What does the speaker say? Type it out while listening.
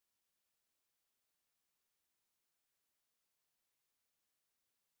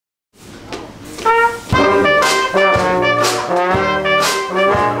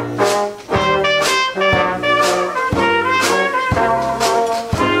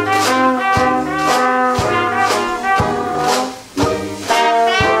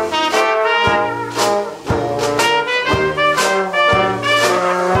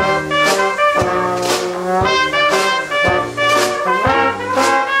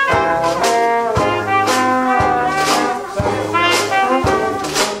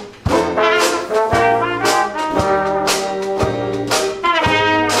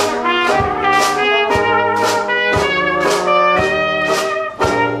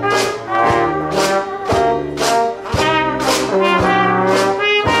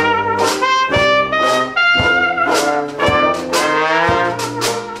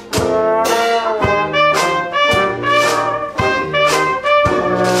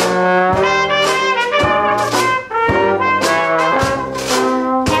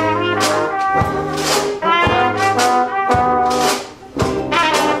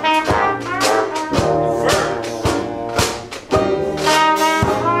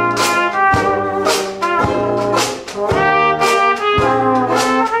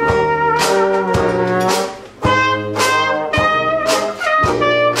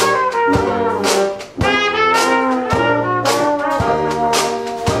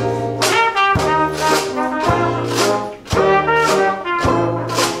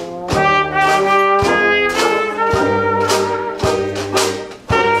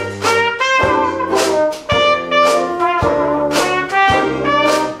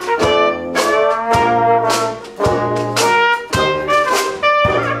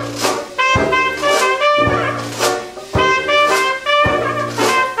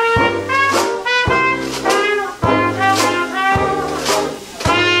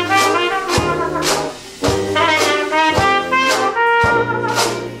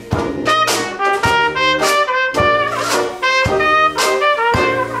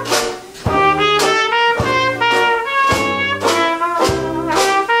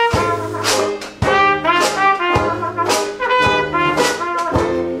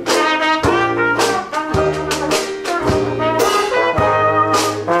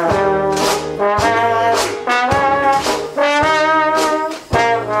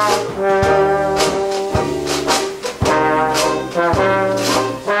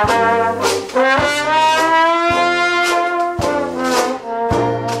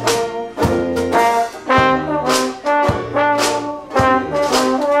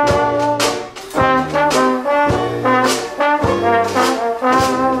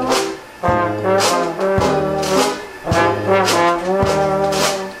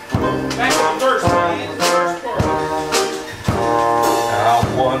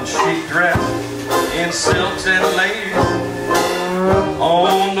woman, she dressed in silks and lace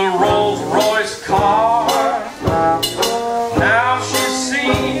on the Rolls Royce car. Now she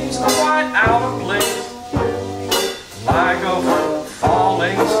seems quite out of place, like a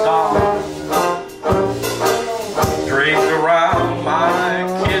falling star. Draped around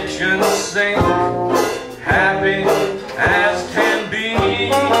my kitchen sink, happy as can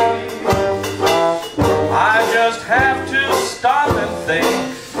be. I just have to stop and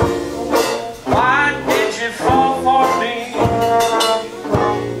think, why did you fall for me?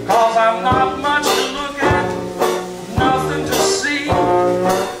 'Cause I'm not much to look at, nothing to see.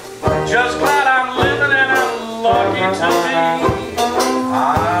 Just glad I'm living and I'm lucky to be.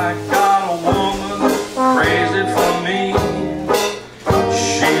 I got a woman crazy for me.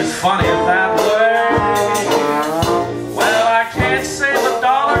 She's funny that way. Well, I can't save a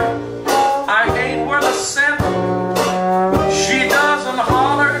dollar, I ain't worth a cent. She doesn't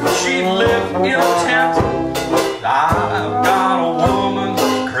holler, she lives in a tent. I've got a woman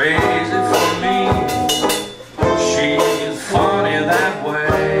crazy for me. She's funny that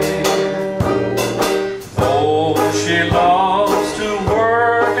way. Oh, she loves to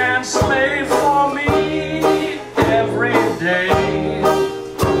work and slave for me every day.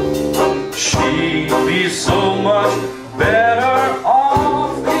 She'd be so much better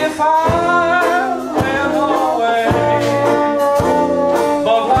off if I went away.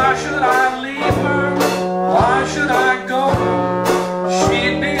 But why should I leave her? Why should I go?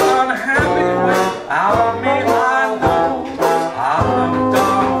 She'd be unhappy without me, I know. I've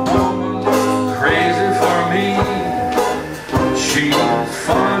got a woman crazy for me. She's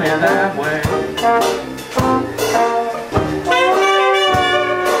funny that way.